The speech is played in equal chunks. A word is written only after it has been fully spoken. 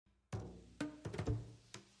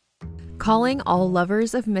calling all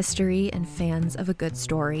lovers of mystery and fans of a good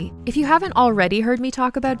story. If you haven't already heard me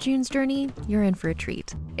talk about June's Journey, you're in for a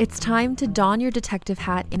treat. It's time to don your detective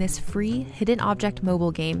hat in this free hidden object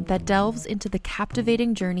mobile game that delves into the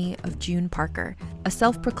captivating journey of June Parker, a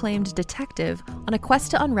self-proclaimed detective on a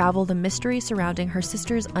quest to unravel the mystery surrounding her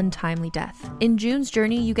sister's untimely death. In June's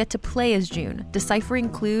Journey, you get to play as June, deciphering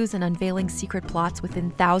clues and unveiling secret plots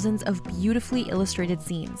within thousands of beautifully illustrated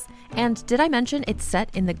scenes. And did I mention it's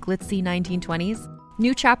set in the glitzy 1920s?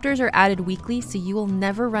 New chapters are added weekly, so you will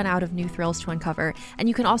never run out of new thrills to uncover, and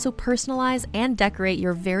you can also personalize and decorate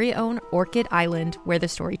your very own Orchid Island where the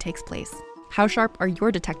story takes place. How sharp are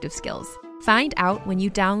your detective skills? Find out when you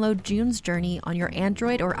download June's Journey on your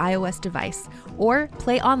Android or iOS device, or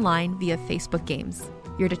play online via Facebook Games.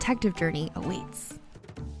 Your detective journey awaits.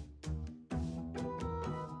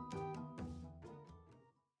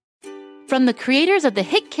 From the creators of the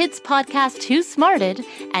hit kids podcast Too Smarted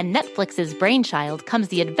and Netflix's Brainchild comes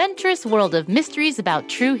the adventurous world of mysteries about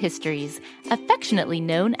true histories, affectionately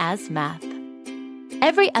known as math.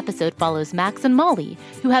 Every episode follows Max and Molly,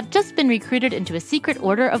 who have just been recruited into a secret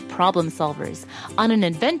order of problem solvers, on an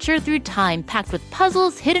adventure through time packed with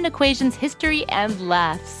puzzles, hidden equations, history, and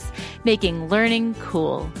laughs, making learning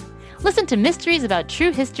cool. Listen to Mysteries About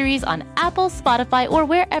True Histories on Apple, Spotify, or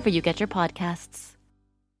wherever you get your podcasts.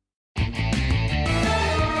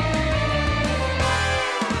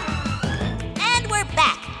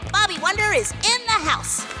 Wonder is in the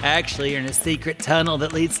house. Actually, you're in a secret tunnel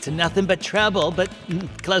that leads to nothing but trouble, but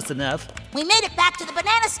close enough. We made it back to the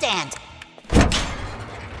banana stand.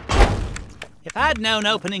 If I'd known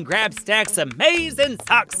opening Grabstack's amazing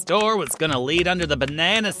sock store was gonna lead under the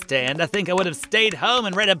banana stand, I think I would have stayed home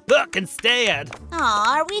and read a book instead.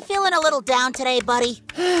 Aw, are we feeling a little down today, buddy?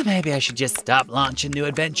 Maybe I should just stop launching new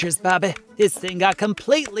adventures, Bobby. This thing got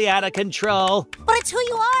completely out of control. But it's who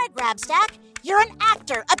you are, Grabstack. You're an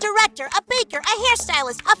actor, a director, a baker, a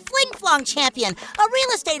hairstylist, a fling-flong champion, a real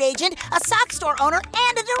estate agent, a sock store owner,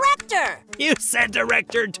 and a director. You said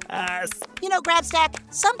director twice. You know, Grabstack,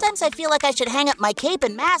 sometimes I feel like I should hang up my cape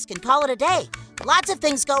and mask and call it a day. Lots of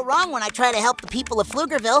things go wrong when I try to help the people of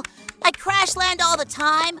Pflugerville. I crash land all the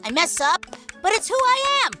time, I mess up, but it's who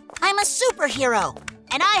I am. I'm a superhero.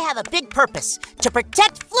 And I have a big purpose, to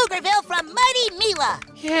protect Pflugerville from Mighty Mila.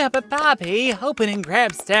 Yeah, but Bobby, opening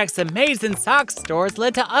Grabstack's amazing sock stores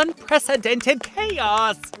led to unprecedented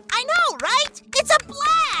chaos. I know, right? It's a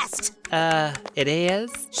blast! It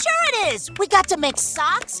is? Sure it is! We got to make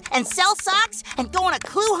socks and sell socks and go on a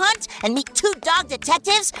clue hunt and meet 2 dog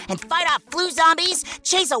detectives and fight off flu zombies,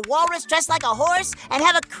 chase a walrus dressed like a horse, and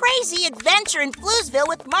have a crazy adventure in Flusville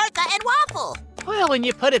with Martha and Waffle. Well, when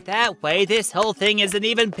you put it that way, this whole thing is an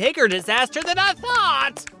even bigger disaster than I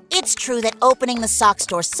thought. It's true that opening the sock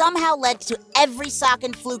store somehow led to every sock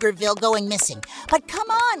in Pflugerville going missing. But come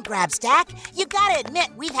on, Grabstack. You gotta admit,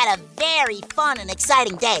 we've had a very fun and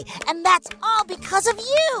exciting day. And that's all because of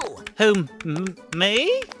you. Who,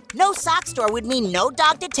 me? No sock store would mean no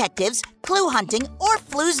dog detectives, clue hunting, or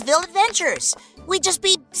Flusville adventures. We'd just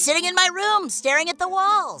be sitting in my room, staring at the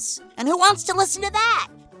walls. And who wants to listen to that?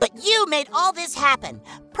 But you made all this happen.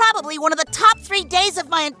 Probably one of the top 3 days of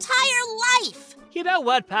my entire life. You know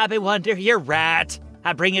what, Bobby Wonder? You're right.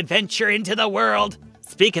 I bring adventure into the world.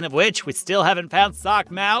 Speaking of which, we still haven't found Sock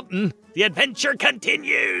Mountain. The adventure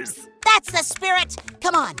continues. That's the spirit.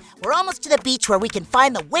 Come on, we're almost to the beach where we can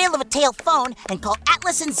find the Whale of a Tail phone and call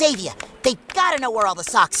Atlas and Xavier. They've gotta know where all the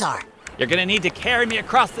socks are. You're gonna need to carry me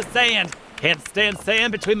across the sand. Can't stand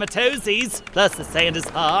sand between my toesies. Plus, the sand is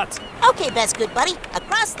hot. Okay, best good buddy.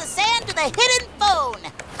 Across the sand to the hidden phone.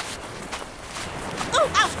 Ooh,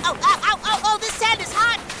 ow, ow, ow, ow, ow, oh, this sand is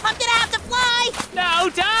hot. I'm gonna have to fly. No,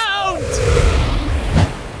 don't!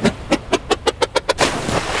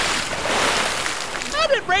 I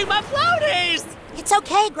didn't bring my floaties! It's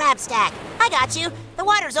okay, Grabstack. I got you. The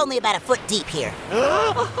water's only about a foot deep here.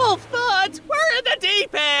 A whole foot? We're in the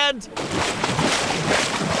deep end!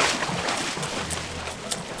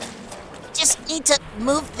 Just need to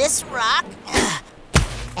move this rock.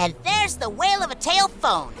 And there's the Whale of a Tail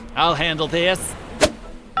phone. I'll handle this.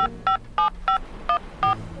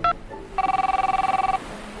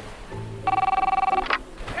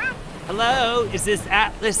 Hello, is this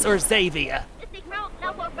Atlas or Xavier?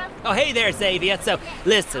 Oh, hey there, Xavier. So,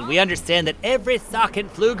 listen, we understand that every sock in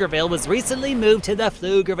Pflugerville was recently moved to the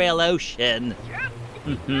Pflugerville Ocean.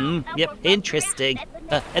 Yep, interesting.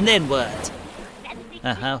 And then what?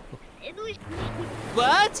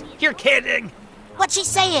 What? You're kidding! What's she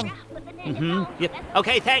saying? Yep.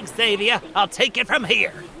 Okay, thanks, Xavier. I'll take it from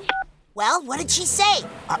here. Well, what did she say?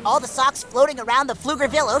 Are all the socks floating around the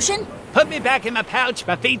Pflugerville Ocean? Put me back in my pouch.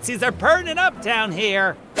 My feetsies are burning up down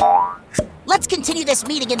here. Let's continue this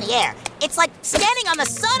meeting in the air. It's like standing on the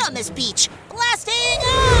sun on this beach. Blasting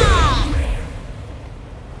off!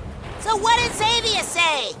 So what did Xavier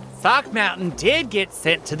say? Sock Mountain did get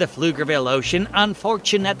sent to the Pflugerville Ocean.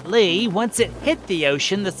 Unfortunately, once it hit the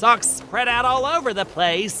ocean, the socks spread out all over the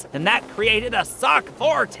place, and that created a sock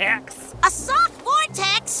vortex. A sock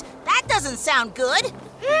vortex? That doesn't sound good.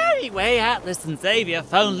 Anyway, Atlas and Xavier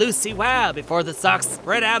phoned Lucy Wow before the socks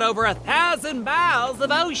spread out over 1,000 miles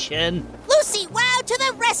of ocean. Lucy Wow to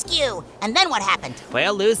the rescue! And then what happened?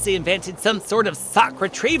 Well, Lucy invented some sort of sock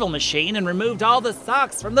retrieval machine and removed all the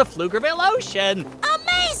socks from the Pflugerville Ocean.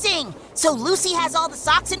 Amazing! So Lucy has all the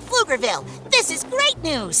socks in Pflugerville. This is great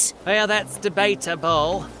news. Well, that's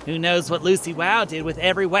debatable. Who knows what Lucy Wow did with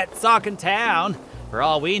every wet sock in town? For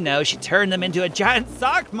all we know, she turned them into a giant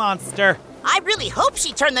sock monster. I really hope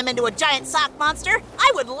she turned them into a giant sock monster.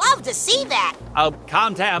 I would love to see that. Oh,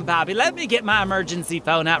 calm down, Bobby. Let me get my emergency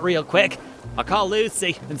phone out real quick. I'll call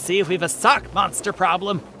Lucy and see if we have a sock monster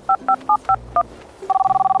problem.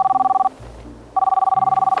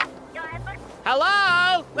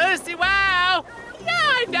 Hello? Lucy Wow? Yeah,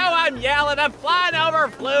 I know I'm yelling. I'm flying over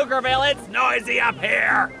Pflugerville. It's noisy up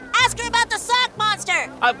here. Ask her about the sock monster.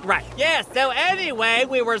 Right. Yeah, so anyway,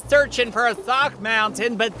 we were searching for a sock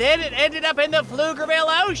mountain, but then it ended up in the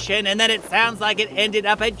Pflugerville Ocean, and then it sounds like it ended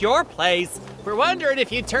up at your place. We're wondering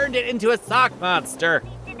if you turned it into a sock monster.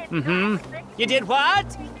 You did what?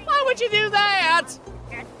 Why would you do that?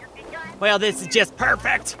 Well, this is just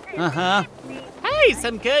perfect. Hey,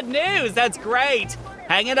 some good news. That's great.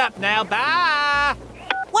 Hang it up now. Bye.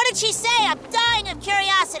 What did she say? I'm dying of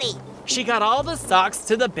curiosity. She got all the socks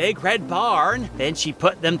to the big red barn. Then she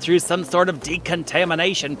put them through some sort of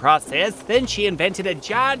decontamination process. Then she invented a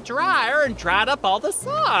giant dryer and dried up all the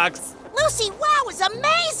socks. Lucy Wow is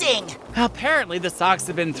amazing! Apparently the socks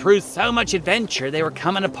have been through so much adventure they were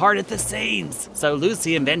coming apart at the seams. So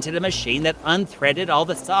Lucy invented a machine that unthreaded all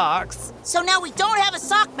the socks. So now we don't have a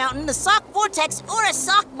sock mountain, a sock vortex, or a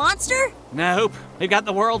sock monster? Nope. We've got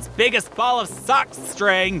the world's biggest ball of sock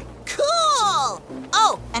string. Cool!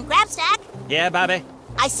 Oh, and Grabstack? Yeah, Bobby?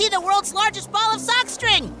 I see the world's largest ball of sock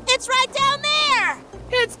string. It's right down there!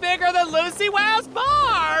 It's bigger than Lucy Wow's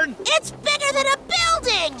barn! It's bigger than a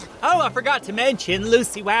building! Oh, I forgot to mention,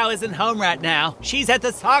 Lucy Wow isn't home right now. She's at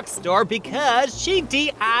the sock store because she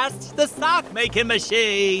de-iced the sock-making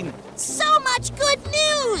machine. So much good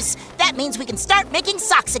news! That means we can start making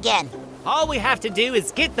socks again. All we have to do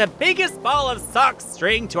is get the biggest ball of sock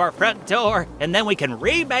string to our front door, and then we can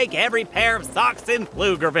remake every pair of socks in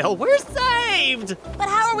Pflugerville. We're saved! But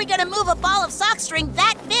how are we gonna move a ball of sock string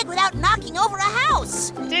that big without knocking over a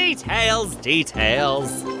house? Details.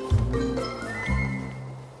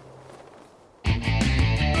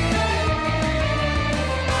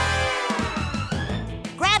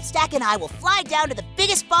 Grabstack and I will fly down to the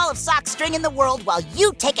biggest ball of sock string in the world while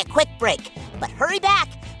you take a quick break. But hurry back.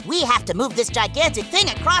 We have to move this gigantic thing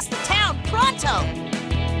across the town pronto!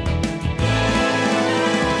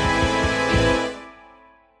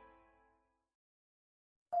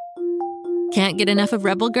 Can't get enough of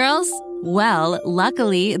Rebel Girls? Well,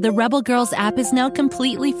 luckily, the Rebel Girls app is now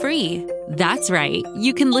completely free. That's right.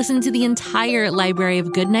 You can listen to the entire library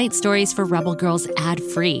of goodnight stories for Rebel Girls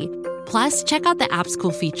ad-free. Plus, check out the app's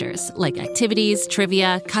cool features like activities,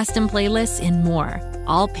 trivia, custom playlists, and more.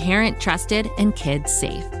 All parent-trusted and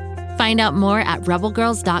kids-safe. Find out more at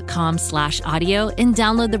rebelgirls.com/audio and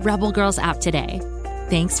download the Rebel Girls app today.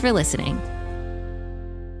 Thanks for listening.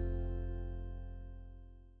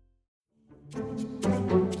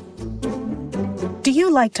 Do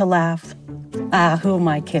you like to laugh? Who am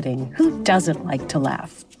I kidding? Who doesn't like to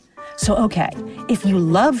laugh? So, okay, if you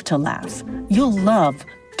love to laugh, you'll love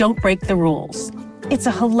Don't Break the Rules. It's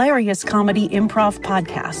a hilarious comedy improv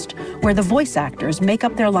podcast where the voice actors make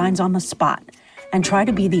up their lines on the spot and try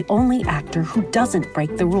to be the only actor who doesn't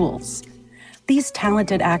break the rules. These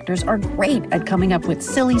talented actors are great at coming up with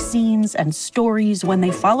silly scenes and stories when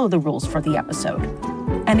they follow the rules for the episode.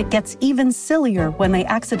 And it gets even sillier when they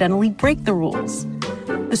accidentally break the rules.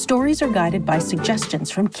 The stories are guided by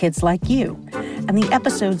suggestions from kids like you, and the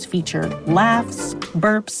episodes feature laughs,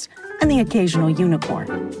 burps, and the occasional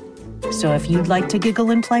unicorn. So if you'd like to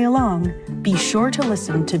giggle and play along, be sure to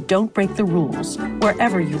listen to Don't Break the Rules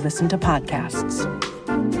wherever you listen to podcasts.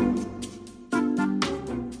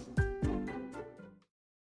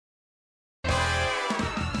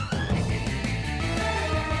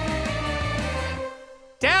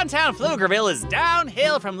 Downtown Pflugerville is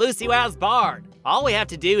downhill from Lucy Wow's barn. All we have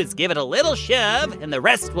to do is give it a little shove, and the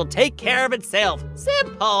rest will take care of itself.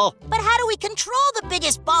 Simple. But how do we control the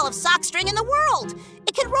biggest ball of sock string in the world?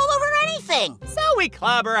 It can roll over anything. So we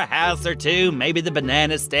clobber a house or two. Maybe the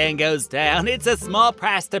banana stand goes down. It's a small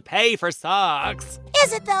price to pay for socks.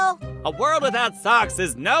 Is it, though? A world without socks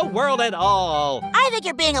is no world at all. I think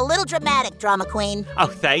you're being a little dramatic, drama queen. Oh,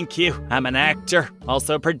 thank you. I'm an actor,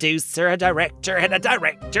 also a producer, a director, and a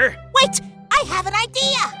director. Wait! I have an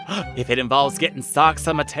idea! If it involves getting socks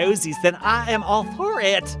on my toesies, then I am all for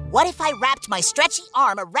it. What if I wrapped my stretchy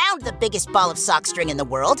arm around the biggest ball of sock string in the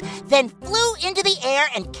world, then flew into the air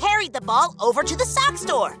and carried the ball over to the sock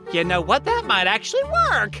store? You know what? That might actually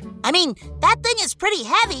work. I mean, that thing is pretty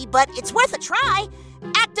heavy, but it's worth a try.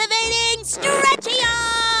 Activating stretchy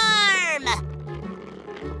arm!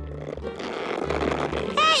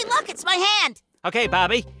 Hey, look, it's my hand. Okay,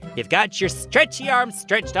 Bobby, you've got your stretchy arm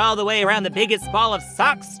stretched all the way around the biggest ball of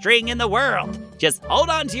sock string in the world. Just hold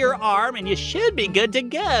on to your arm and you should be good to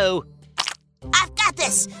go. I've got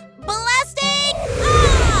this. Blasting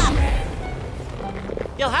off!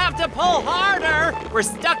 You'll have to pull harder. We're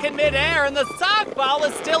stuck in midair and the sock ball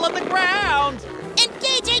is still on the ground.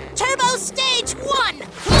 Engaging turbo stage 1.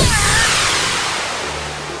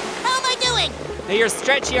 How am I doing? Now your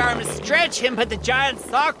stretchy arm is stretching, but the giant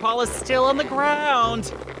sock ball is still on the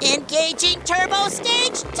ground. Engaging turbo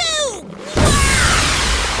stage 2.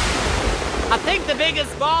 I think the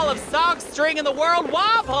biggest ball of sock string in the world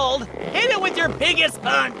wobbled. Hit it with your biggest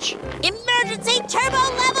punch. Emergency turbo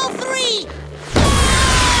level 3.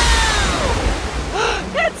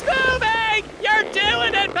 It's moving! You're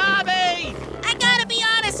doing it, Bobby! I gotta be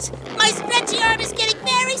honest, my stretchy arm is getting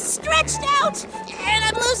very stretched out, and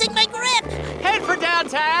I'm losing my grip. Head for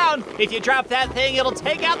downtown. If you drop that thing, it'll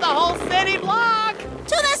take out the whole city block.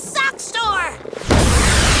 To the sock store.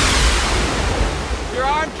 Your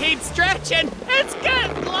arm keeps stretching. It's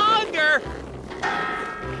getting longer.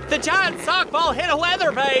 The giant sock ball hit a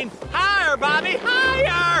weather vane. Higher, Bobby,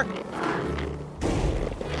 higher!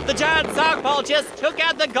 The giant sock ball just took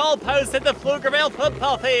out the goalpost at the Pflugerville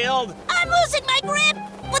football field. I'm losing my grip,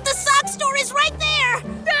 but the sock store is right there.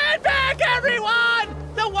 Stand back, everyone!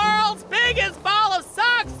 The world's biggest ball of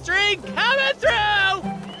sock string coming through!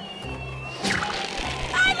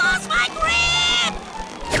 I lost my grip!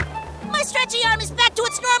 My stretchy arm is back to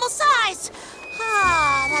its normal size.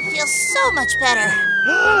 Ah, that feels so much better.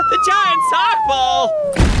 The giant sock ball!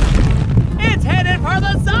 It's headed for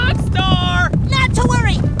the sock store! Not to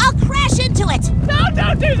worry, I'll crash into it. No,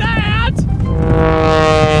 don't do that!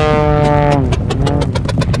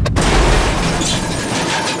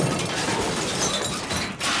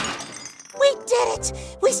 We did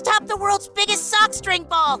it! We stopped the world's biggest sock string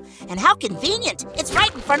ball. And how convenient. It's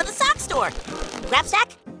right in front of the sock store.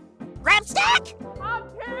 Grabstack? Grabstack? I'm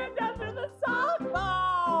pinned under the sock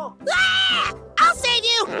ball! Ah! I'll save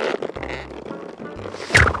you!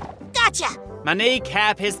 Gotcha! My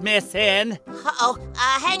kneecap is missing. Uh-oh,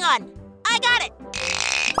 hang on. I got it!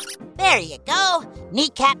 There you go.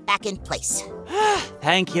 Kneecap back in place.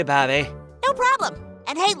 Thank you, Bobby. No problem.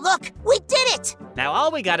 And hey, look, we did it! Now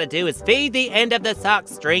all we gotta do is feed the end of the sock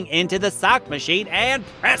string into the sock machine and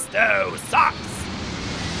presto, socks!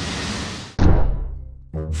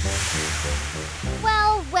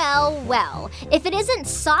 Well, if it isn't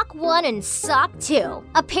Sock 1 and Sock 2,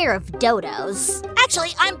 a pair of dodos. Actually,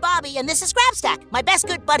 I'm Bobby, and this is Grabstack, my best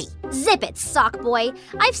good buddy. Zip it, Sock Boy.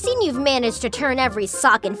 I've seen you've managed to turn every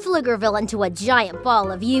sock in Pflugerville into a giant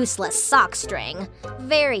ball of useless sock string.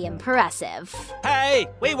 Very impressive. Hey,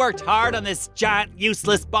 we worked hard on this giant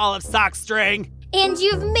useless ball of sock string. And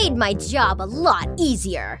you've made my job a lot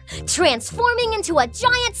easier, transforming into a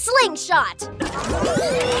giant slingshot.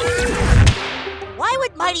 Why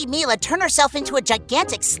would Mighty Mila turn herself into a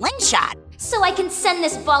gigantic slingshot? So I can send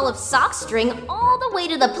this ball of sock string all the way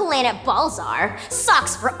to the planet Balzar.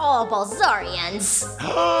 Socks for all Balzarians.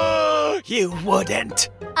 You wouldn't.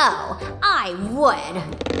 Oh, I would.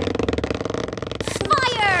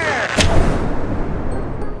 Fire!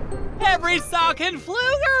 Every sock in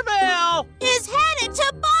Pflugerville Is headed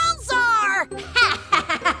to Balzar! Ha ha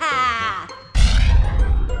ha ha!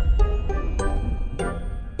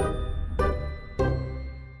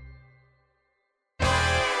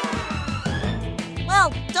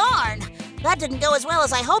 Well, darn. That didn't go as well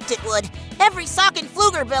as I hoped it would. Every sock in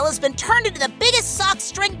Pflugerville has been turned into the biggest sock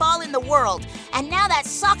string ball in the world. And now that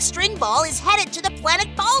sock string ball is headed to the planet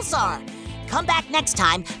Balzar. Come back next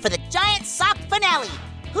time for the giant sock finale.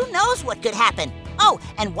 Who knows what could happen? Oh,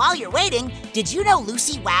 and while you're waiting, did you know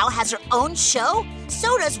Lucy Wow has her own show?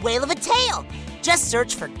 So does Whale of a Tale. Just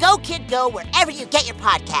search for Go Kid Go wherever you get your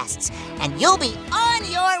podcasts, and you'll be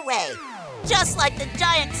on your way, just like the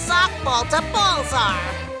giant softball to balls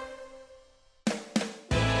are.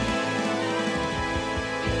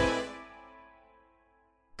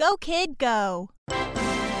 Go Kid Go!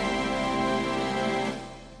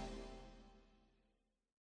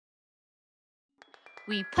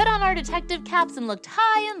 We put on our detective caps and looked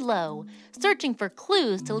high and low, searching for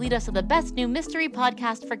clues to lead us to the best new mystery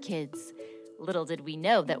podcast for kids. Little did we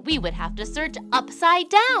know that we would have to search upside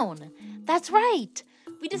down. That's right.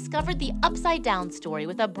 We discovered the Upside Down story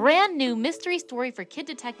with a brand new mystery story for kid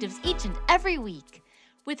detectives each and every week.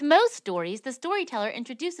 With most stories, the storyteller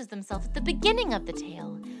introduces themselves at the beginning of the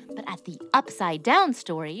tale. But at the Upside Down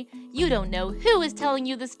story, you don't know who is telling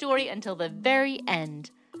you the story until the very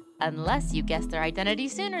end. Unless you guess their identity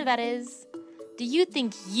sooner, that is. Do you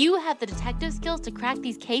think you have the detective skills to crack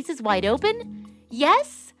these cases wide open?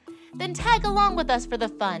 Yes? Then tag along with us for the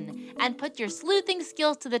fun and put your sleuthing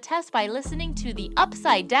skills to the test by listening to the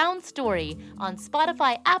Upside Down story on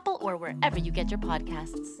Spotify, Apple, or wherever you get your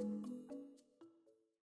podcasts.